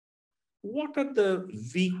what are the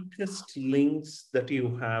weakest links that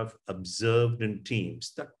you have observed in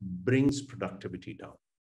teams that brings productivity down?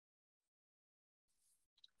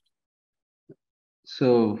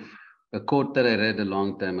 So a quote that I read a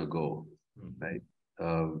long time ago, right?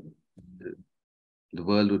 The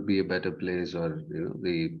world would be a better place, or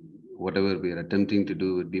the whatever we are attempting to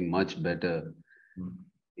do would be much better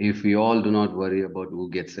if we all do not worry about who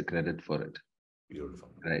gets the credit for it. Beautiful.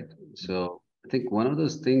 Right. So I think one of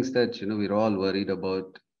those things that we're all worried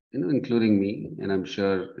about, including me, and I'm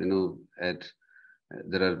sure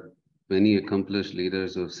there are many accomplished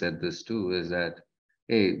leaders who've said this too, is that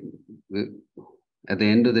hey, at the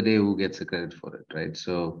end of the day, who gets the credit for it, right?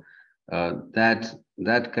 So that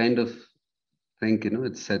kind of thing,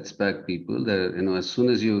 it sets back people. That as soon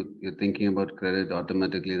as you're thinking about credit,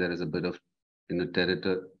 automatically there is a bit of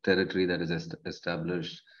territory that is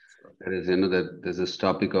established. There is that there's this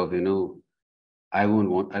topic of I don't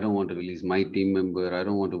want to release my team member. I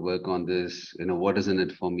don't want to work on this. What is in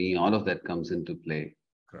it for me? All of that comes into play.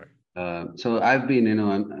 Correct. So I've been,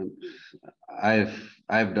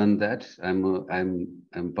 I've done that.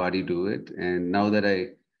 I'm party to it. And now that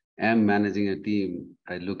I am managing a team,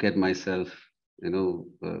 I look at myself,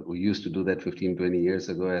 who used to do that 15, 20 years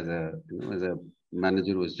ago as a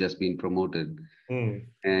manager who was just being promoted,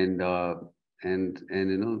 and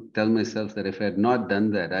tell myself that if I had not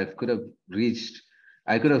done that, I could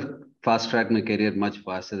have fast tracked my career much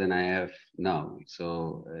faster than I have now.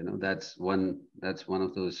 So that's one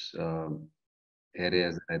of those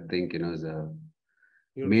areas that I think is a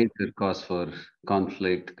major cause for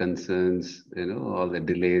conflict, concerns, all the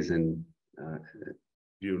delays and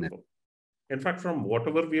beautiful. In fact, from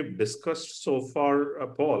whatever we have discussed so far,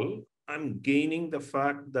 Paul, I'm gaining the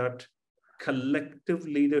fact that collective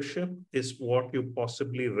leadership is what you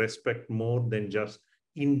possibly respect more than just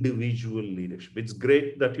individual leadership. It's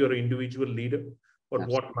great that you're an individual leader, but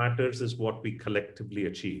Absolutely. what matters is what we collectively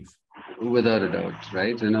achieve. Without a doubt,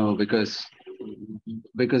 right?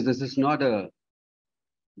 Because this is not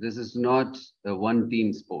a one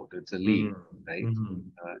team sport. It's a league, right?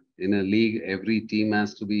 In a league, every team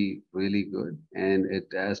has to be really good, and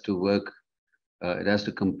it has to work. It has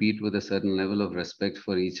to compete with a certain level of respect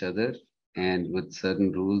for each other and with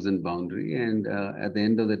certain rules and boundary. And at the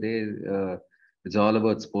end of the day, it's all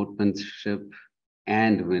about sportsmanship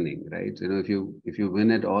and winning, right? If you win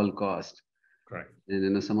at all cost. Correct.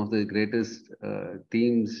 And some of the greatest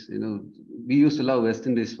teams, we used to love West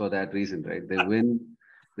Indies for that reason, right? They win,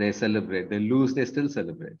 they celebrate. They lose, they still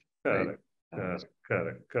celebrate. Correct. Right?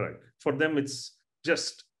 Correct. For them, it's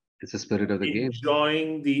just it's the spirit of the game.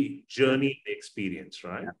 Enjoying the journey, the experience,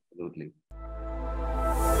 right? Absolutely.